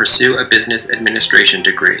and will pursue a business administration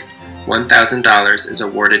degree. $1,000 is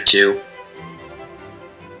awarded to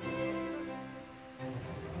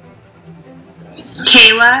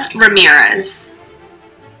Kayla Ramirez.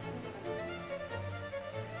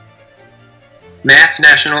 Math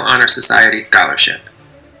National Honor Society Scholarship,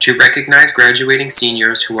 to recognize graduating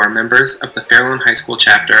seniors who are members of the Fairlawn High School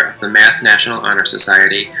chapter of the Math National Honor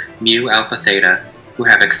Society, Mu Alpha Theta, who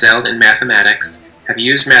have excelled in mathematics, have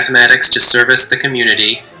used mathematics to service the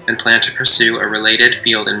community, and plan to pursue a related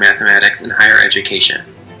field in mathematics in higher education.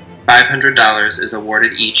 $500 is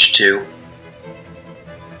awarded each to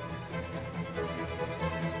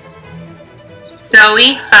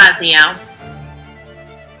Zoe Fazio.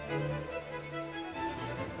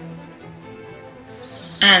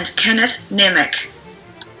 And Kenneth Nimick.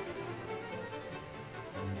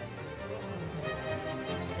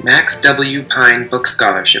 Max W. Pine Book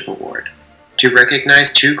Scholarship Award, to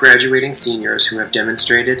recognize 2 graduating seniors who have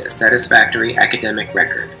demonstrated a satisfactory academic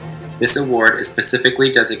record. This award is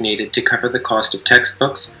specifically designated to cover the cost of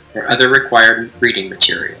textbooks or other required reading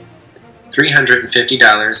material.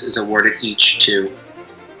 $350 is awarded each to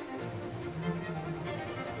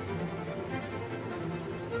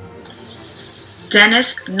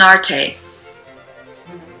Dennis Narte.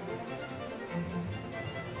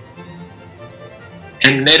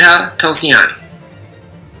 and Medha Tulsiani.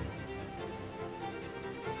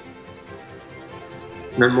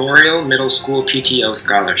 Memorial Middle School PTO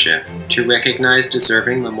Scholarship, to recognize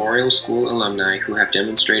deserving Memorial School alumni who have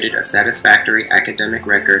demonstrated a satisfactory academic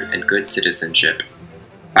record and good citizenship.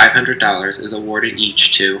 $500 is awarded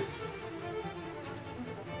each to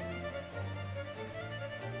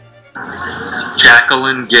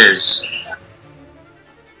Jacqueline Giz,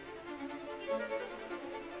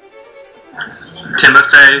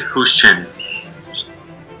 Timothy Huschin,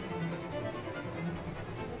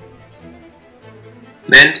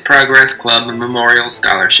 Men's Progress Club Memorial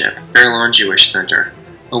Scholarship, Fairlawn Jewish Center,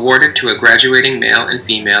 awarded to a graduating male and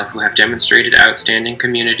female who have demonstrated outstanding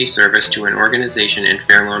community service to an organization in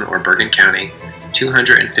Fairlawn or Bergen County.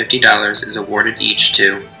 $250 is awarded each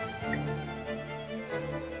to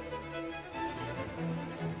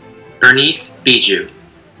Bernice Bijou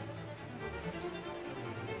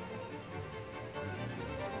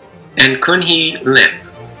and Kunhee Lim.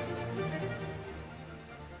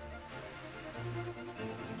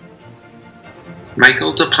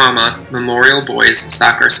 Michael DePalma Memorial Boys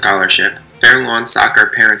Soccer Scholarship, Fairlawn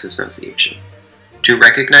Soccer Parents Association, to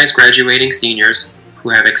recognize graduating seniors who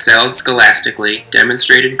have excelled scholastically,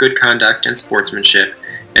 demonstrated good conduct and sportsmanship,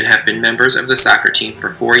 and have been members of the soccer team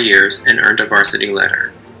for 4 years and earned a varsity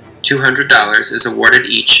letter. $200 is awarded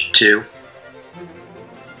each to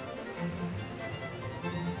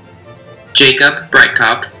Jacob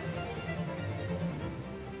Breitkopf,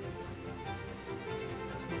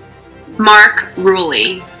 Mark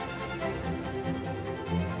Ruley,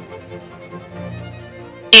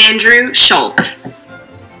 Andrew Schultz,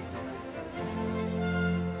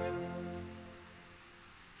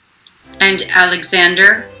 and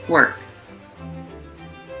Alexander Work.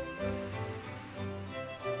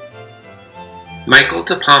 Michael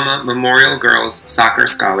DePalma Memorial Girls Soccer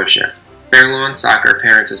Scholarship, Fairlawn Soccer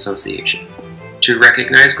Parents Association, to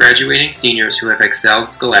recognize graduating seniors who have excelled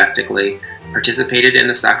scholastically, participated in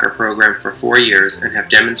the soccer program for 4 years, and have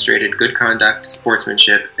demonstrated good conduct,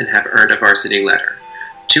 sportsmanship, and have earned a varsity letter.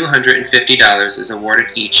 $250 is awarded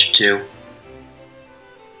each to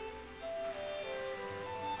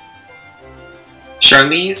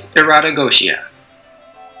Charlize Iradagoshia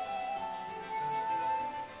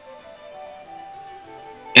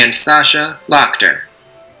and Sasha Lochter.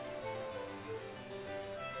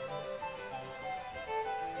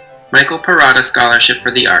 Michael Parada Scholarship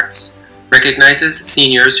for the Arts, recognizes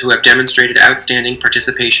seniors who have demonstrated outstanding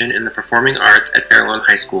participation in the performing arts at Fairlawn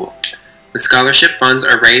High School. The scholarship funds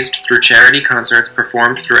are raised through charity concerts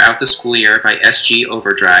performed throughout the school year by SG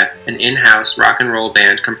Overdrive, an in-house rock and roll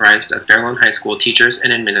band comprised of Fairlawn High School teachers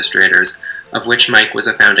and administrators, of which Mike was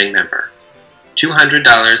a founding member.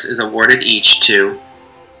 $200 is awarded each to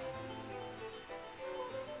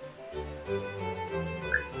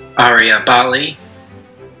Arya Bali,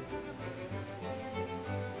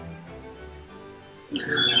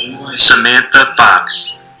 Samantha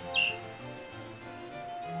Fox,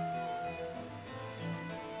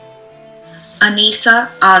 Anissa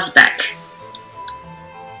Osbeck,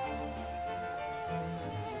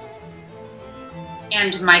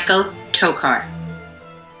 and Michael Tokar.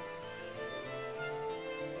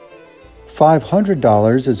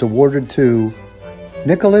 $500 is awarded to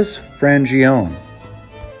Nicholas Frangione.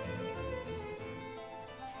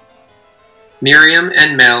 Miriam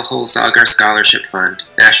and Mel Holzager Scholarship Fund,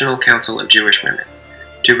 National Council of Jewish Women,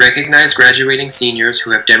 to recognize graduating seniors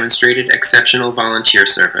who have demonstrated exceptional volunteer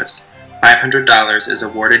service. $500 is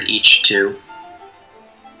awarded each to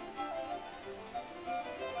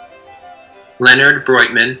Leonard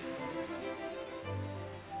Breutman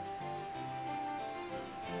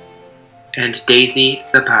and Daisy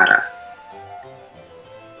Zapata.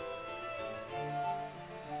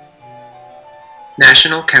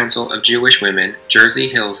 National Council of Jewish Women, Jersey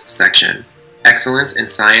Hills Section, Excellence in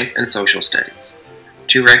Science and Social Studies,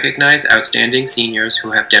 to recognize outstanding seniors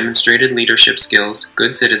who have demonstrated leadership skills,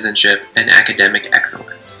 good citizenship, and academic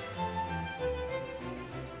excellence.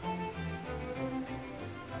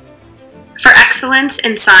 For excellence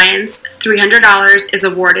in science, $300 is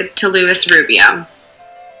awarded to Louis Rubio.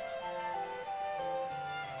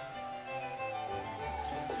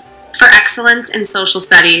 For excellence in social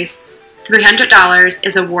studies, $300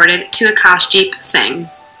 is awarded to Akashjeep Singh.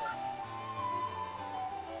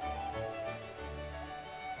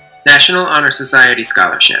 National Honor Society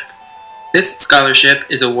Scholarship. This scholarship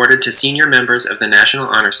is awarded to senior members of the National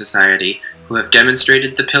Honor Society who have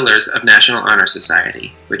demonstrated the pillars of National Honor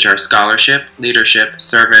Society, which are scholarship, leadership,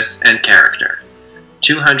 service, and character.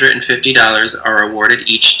 $250 are awarded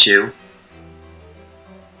each to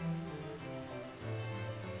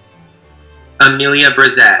Amelia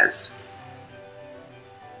Brazaz,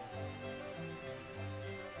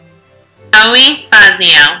 Zoe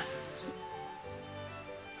Fazio,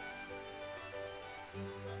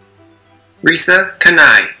 Risa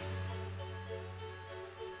Kanai,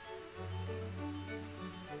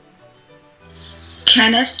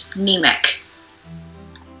 Kenneth Nemec,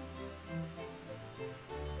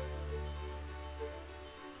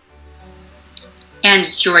 and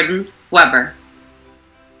Jordan Weber.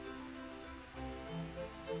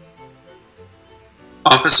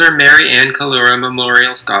 Officer Mary Ann Kalura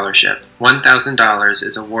Memorial Scholarship. $1,000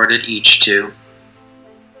 is awarded each to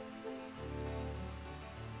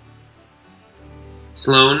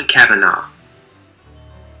Sloan Kavanaugh,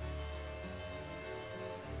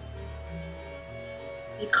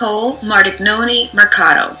 Nicole Martignoni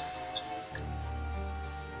Mercado,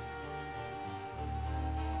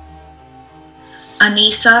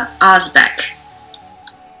 Anissa Osbeck,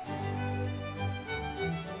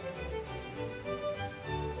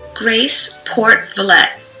 Grace Port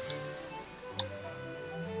Villette,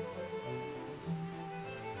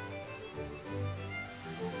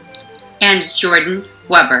 and Jordan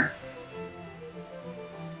Weber.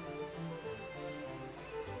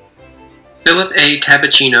 Philip A.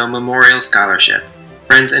 Tabacino Memorial Scholarship.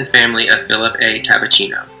 Friends and family of Philip A.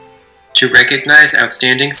 Tabacino, to recognize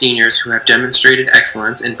outstanding seniors who have demonstrated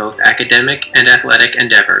excellence in both academic and athletic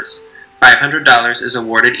endeavors. $500 is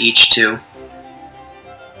awarded each to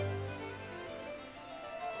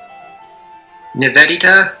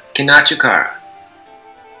Nivedita Kinatukara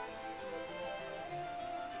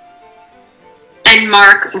And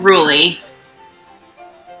Mark Ruley.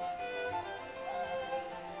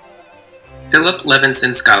 Philip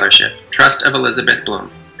Levinson Scholarship, Trust of Elizabeth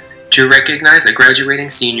Bloom, to recognize a graduating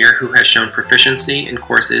senior who has shown proficiency in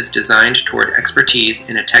courses designed toward expertise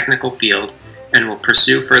in a technical field and will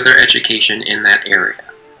pursue further education in that area.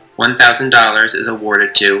 $1,000 is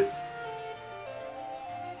awarded to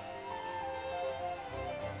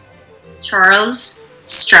Charles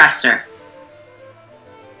Strasser.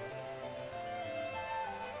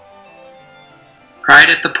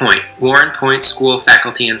 Pride at the Point, Warren Point School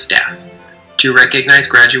faculty and staff, to recognize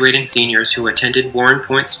graduating seniors who attended Warren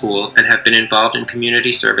Point School and have been involved in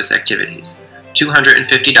community service activities.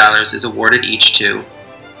 $250 is awarded each to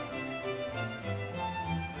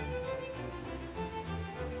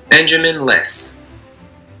Benjamin Liss,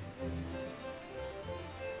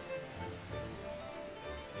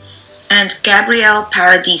 and Gabrielle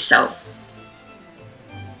Paradiso.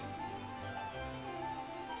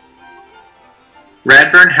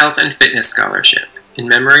 Radburn Health and Fitness Scholarship, in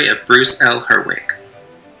memory of Bruce L. Herwig,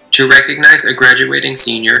 to recognize a graduating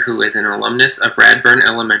senior who is an alumnus of Radburn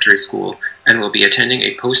Elementary School and will be attending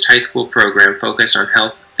a post-high school program focused on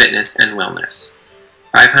health, fitness, and wellness.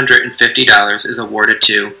 $550 is awarded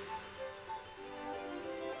to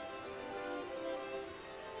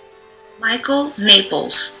Michael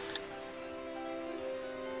Naples,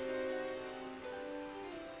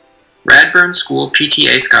 Radburn School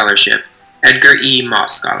PTA Scholarship, Edgar E.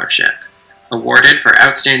 Moss Scholarship, awarded for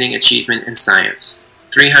outstanding achievement in science.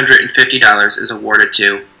 $350 is awarded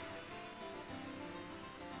to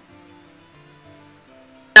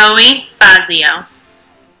Zoe Fazio.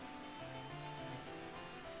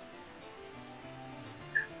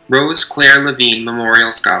 Rose Claire Levine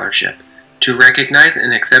Memorial Scholarship, to recognize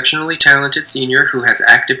an exceptionally talented senior who has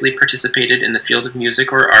actively participated in the field of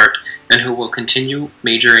music or art and who will continue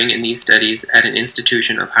majoring in these studies at an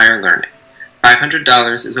institution of higher learning.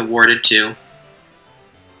 $500 is awarded to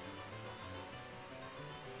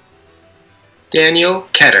Daniel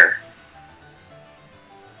Ketter.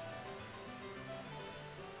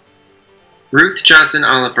 Ruth Johnson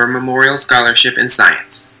Oliver Memorial Scholarship in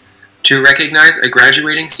Science, to recognize a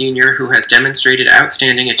graduating senior who has demonstrated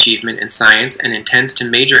outstanding achievement in science and intends to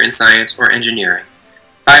major in science or engineering.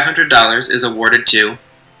 $500 is awarded to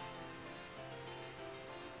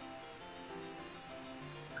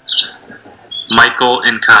Michael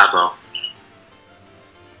Incabo.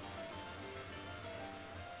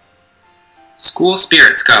 School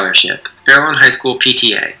Spirit Scholarship, Fairlawn High School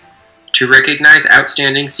PTA, to recognize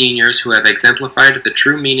outstanding seniors who have exemplified the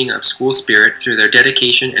true meaning of school spirit through their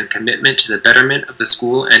dedication and commitment to the betterment of the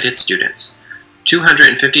school and its students.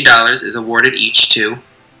 $250 is awarded each to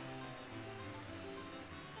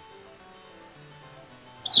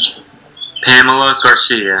Pamela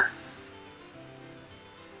Garcia.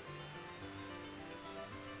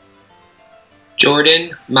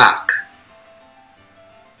 Jordan Mock.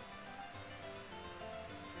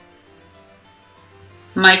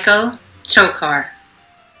 Michael Tokar.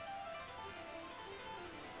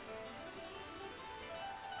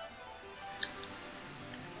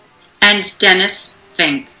 And Dennis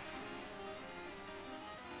Fink.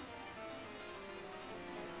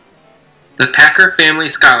 The Packer Family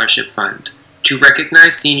Scholarship Fund, to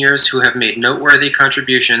recognize seniors who have made noteworthy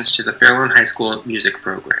contributions to the Fairlawn High School music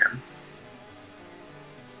program.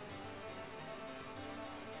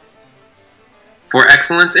 For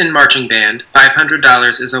excellence in marching band,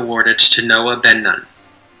 $500 is awarded to Noah Ben-Nun.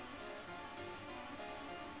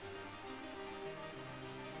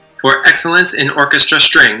 For excellence in orchestra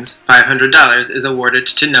strings, $500 is awarded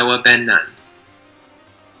to Noah Ben-Nun.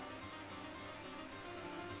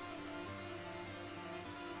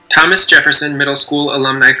 Thomas Jefferson Middle School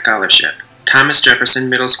Alumni Scholarship, Thomas Jefferson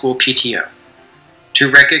Middle School PTO, to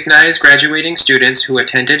recognize graduating students who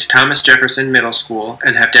attended Thomas Jefferson Middle School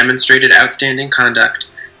and have demonstrated outstanding conduct,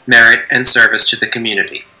 merit, and service to the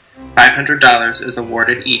community. $500 is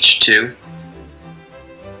awarded each to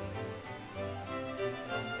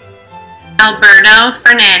Alberto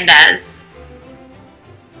Fernandez.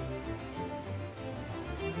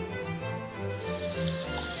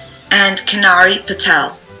 And Kanari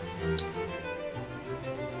Patel.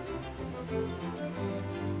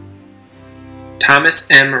 Thomas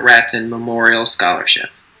M. Ratson Memorial Scholarship,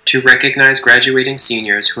 to recognize graduating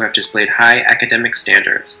seniors who have displayed high academic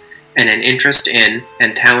standards and an interest in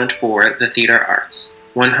and talent for the theater arts.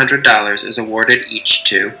 $100 is awarded each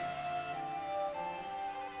to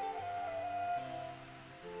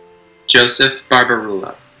Joseph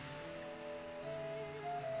Barbarulo.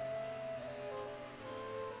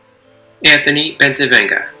 Anthony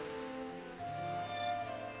Bencivenga.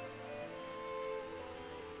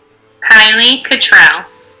 Kylie Cottrell.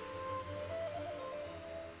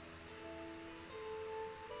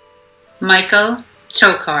 Michael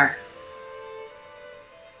Tokar.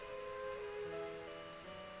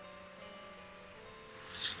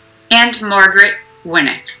 And Margaret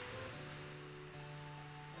Winnick.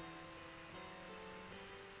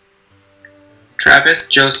 Travis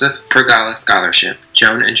Joseph Fergala Scholarship,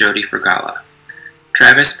 Joan and Jody Fergala.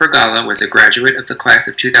 Travis Fergala was a graduate of the class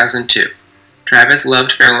of 2002. Travis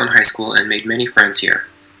loved Fairlawn High School and made many friends here.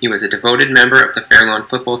 He was a devoted member of the Fairlawn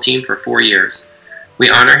football team for 4 years. We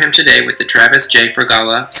honor him today with the Travis J.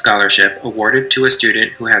 Fergala Scholarship, awarded to a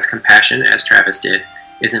student who has compassion as Travis did,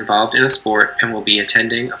 is involved in a sport, and will be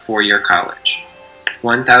attending a 4-year college.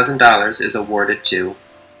 $1,000 is awarded to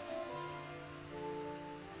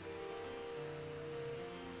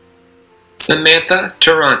Samantha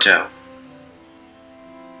Toronto.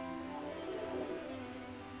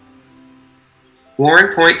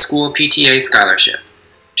 Warren Point School PTA Scholarship,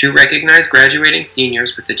 to recognize graduating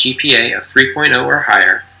seniors with a GPA of 3.0 or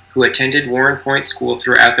higher who attended Warren Point School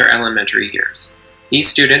throughout their elementary years. These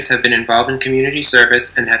students have been involved in community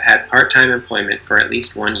service and have had part-time employment for at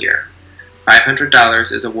least 1 year.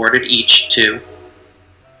 $500 is awarded each to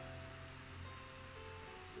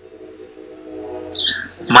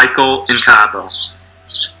Michael Incabo.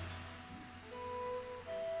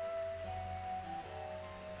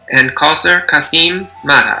 and Kausar Kasim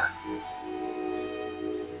Maha.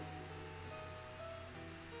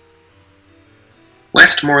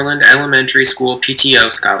 Westmoreland Elementary School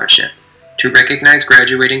PTO Scholarship, to recognize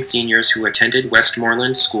graduating seniors who attended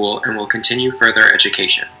Westmoreland School and will continue further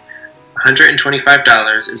education.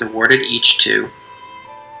 $125 is awarded each to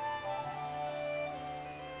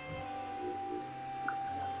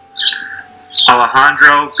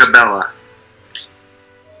Alejandro Gabella,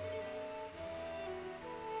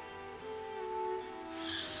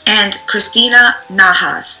 and Christina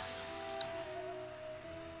Nahas.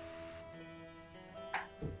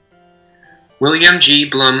 William G.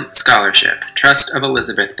 Blum Scholarship, Trust of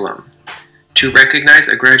Elizabeth Blum, to recognize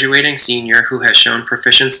a graduating senior who has shown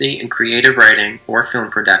proficiency in creative writing or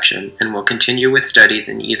film production and will continue with studies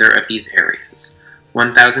in either of these areas.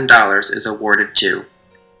 $1,000 is awarded to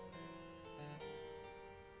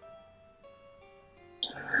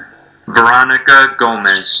Veronica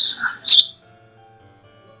Gomez,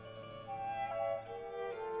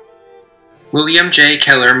 William J.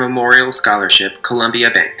 Keller Memorial Scholarship,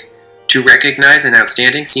 Columbia Bank, to recognize an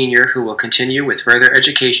outstanding senior who will continue with further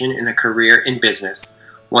education in a career in business.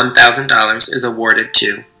 $1,000 is awarded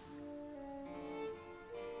to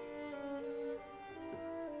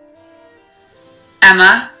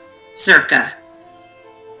Emma Zerka.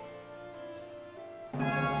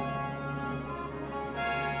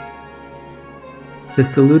 The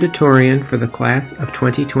salutatorian for the class of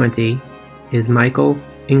 2020 is Michael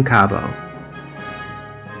Incabo.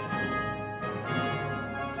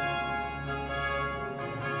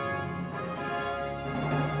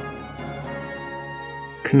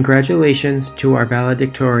 Congratulations to our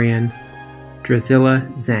valedictorian, Drusilla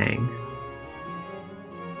Zhang.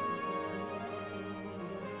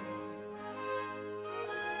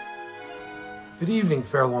 Good evening,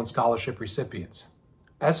 Fairlawn Scholarship recipients.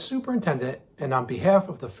 As superintendent and on behalf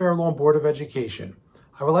of the Fairlawn Board of Education,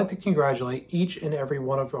 I would like to congratulate each and every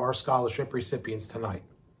one of our scholarship recipients tonight.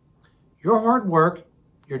 Your hard work,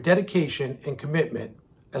 your dedication and commitment,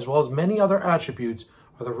 as well as many other attributes,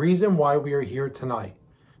 are the reason why we are here tonight,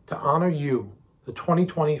 to honor you, the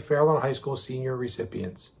 2020 Fairlawn High School senior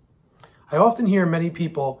recipients. I often hear many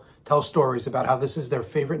people tell stories about how this is their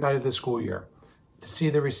favorite night of the school year, to see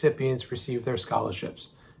the recipients receive their scholarships.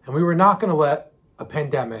 And we were not going to let a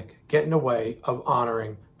pandemic get in the way of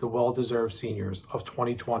honoring the well-deserved seniors of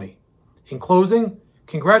 2020. In closing,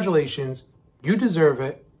 congratulations, you deserve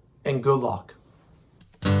it, and good luck.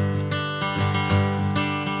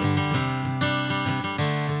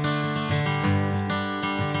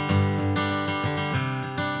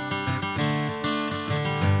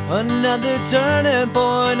 Another turning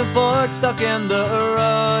point, a fork stuck in the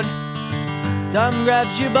road. Time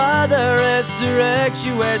grabs you by the wrist, directs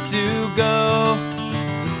you where to go.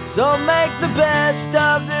 So make the best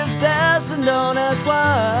of this test and don't ask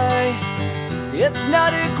why. It's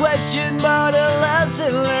not a question but a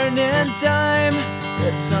lesson learned in time.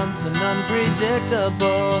 It's something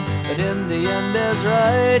unpredictable, but in the end is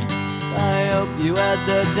right. I hope you had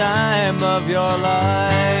the time of your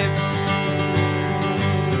life.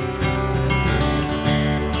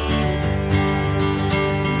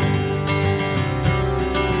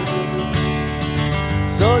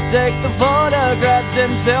 So take the photographs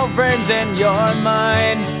and still frames in your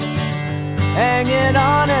mind, hanging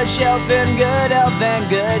on a shelf in good health and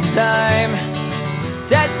good time.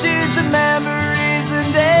 Tattoos of memories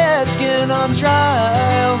and dead skin on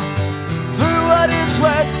trial. For what it's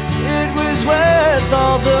worth, it was worth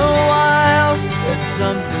all the while. It's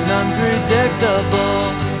something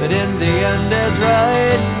unpredictable, but in the end is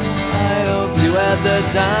right. I hope you had the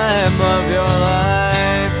time of your life.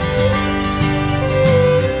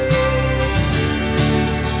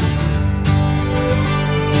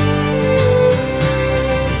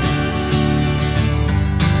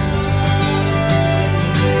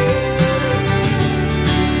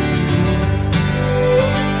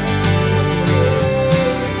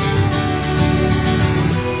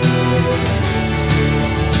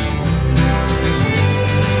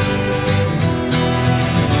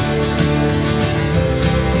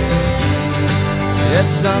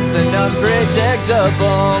 It's something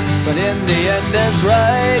unpredictable, but in the end it's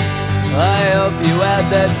right. I hope you had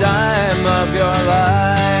the time of your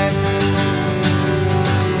life.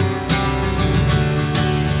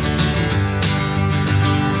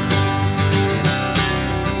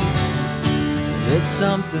 It's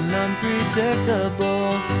something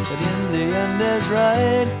unpredictable, but in the end is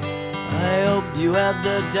right. I hope you had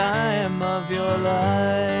the time of your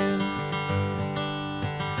life.